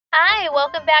Hi,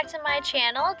 welcome back to my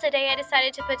channel. Today I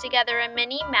decided to put together a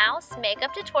Minnie Mouse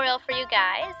makeup tutorial for you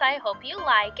guys. I hope you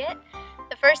like it.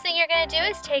 The first thing you're going to do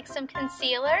is take some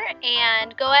concealer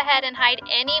and go ahead and hide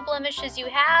any blemishes you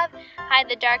have. Hide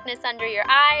the darkness under your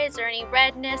eyes or any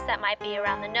redness that might be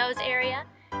around the nose area.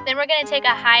 Then we're going to take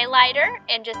a highlighter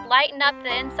and just lighten up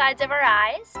the insides of our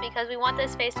eyes because we want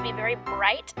this face to be very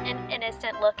bright and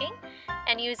innocent looking.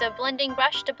 And use a blending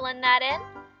brush to blend that in.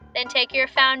 Then take your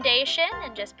foundation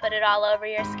and just put it all over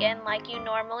your skin like you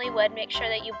normally would. Make sure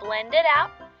that you blend it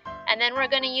out. And then we're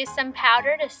going to use some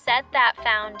powder to set that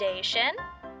foundation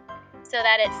so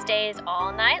that it stays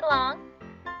all night long.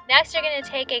 Next, you're going to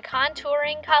take a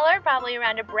contouring color, probably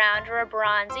around a brown or a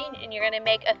bronzy, and you're going to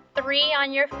make a 3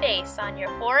 on your face, on your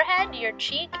forehead, your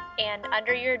cheek, and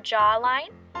under your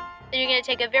jawline. Then you're going to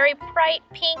take a very bright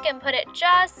pink and put it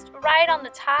just right on the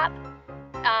top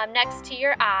next to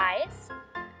your eyes.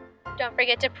 Don't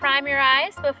forget to prime your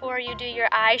eyes before you do your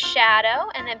eyeshadow,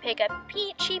 and then pick a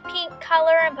peachy pink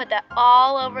color and put that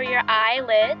all over your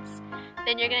eyelids.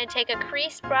 Then you're going to take a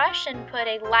crease brush and put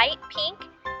a light pink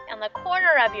on the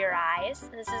corner of your eyes.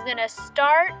 This is going to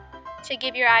start to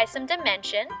give your eyes some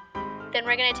dimension. Then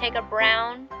we're going to take a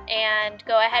brown and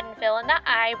go ahead and fill in the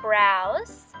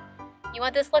eyebrows. You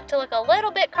want this look to look a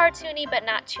little bit cartoony, but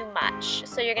not too much.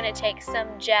 So you're going to take some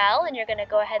gel and you're going to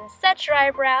go ahead and set your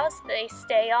eyebrows so they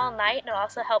stay all night, and it'll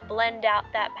also help blend out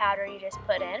that powder you just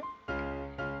put in.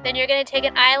 Then you're going to take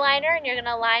an eyeliner and you're going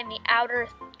to line the outer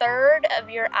third of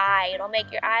your eye. It'll make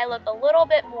your eye look a little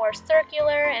bit more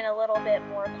circular and a little bit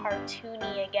more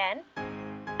cartoony again.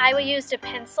 I used a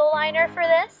pencil liner for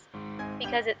this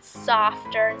because it's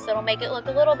softer, and so it'll make it look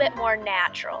a little bit more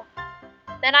natural.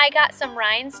 Then I got some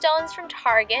Rhinestones from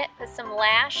Target, put some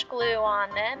Lash glue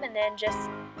on them, and then just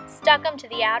stuck them to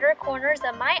the outer corners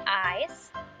of my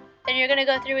eyes. Then you're going to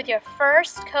go through with your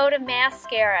first coat of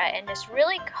mascara and just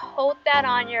really coat that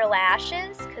on your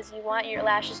lashes because you want your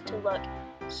lashes to look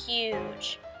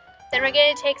huge. Then we're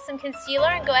going to take some concealer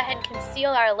and go ahead and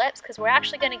conceal our lips because we're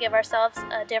actually going to give ourselves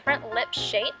a different lip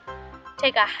shape.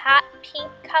 Take a hot pink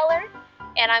color.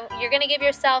 And you're going to give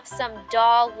yourself some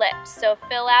doll lips. So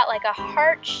fill out like a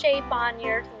heart shape on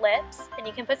your lips. And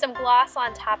you can put some gloss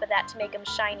on top of that to make them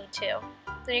shiny too.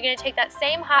 So you're going to take that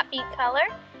same hot pink color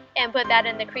and put that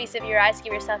in the crease of your eyes to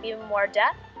give yourself even more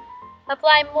depth.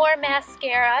 Apply more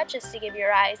mascara just to give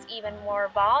your eyes even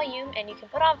more volume. And you can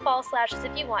put on false lashes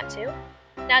if you want to.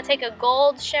 Now take a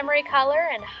gold shimmery color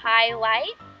and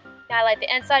highlight. Highlight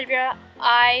the inside of your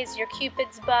eyes, your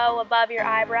Cupid's bow above your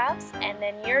eyebrows, and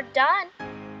then you're done.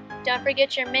 Don't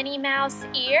forget your Minnie Mouse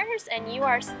ears, and you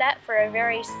are set for a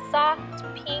very soft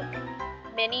pink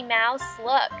Minnie Mouse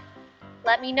look.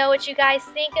 Let me know what you guys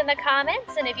think in the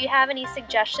comments, and if you have any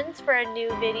suggestions for a new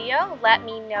video, let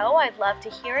me know. I'd love to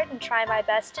hear it and try my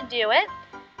best to do it.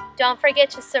 Don't forget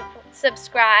to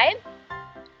subscribe,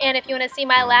 and if you want to see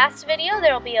my last video,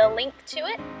 there will be a link to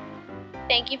it.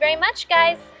 Thank you very much,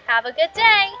 guys. Have a good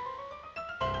day!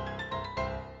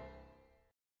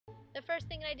 The first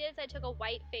thing I did is I took a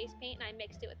white face paint and I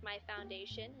mixed it with my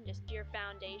foundation, just your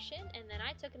foundation, and then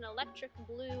I took an electric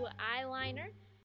blue eyeliner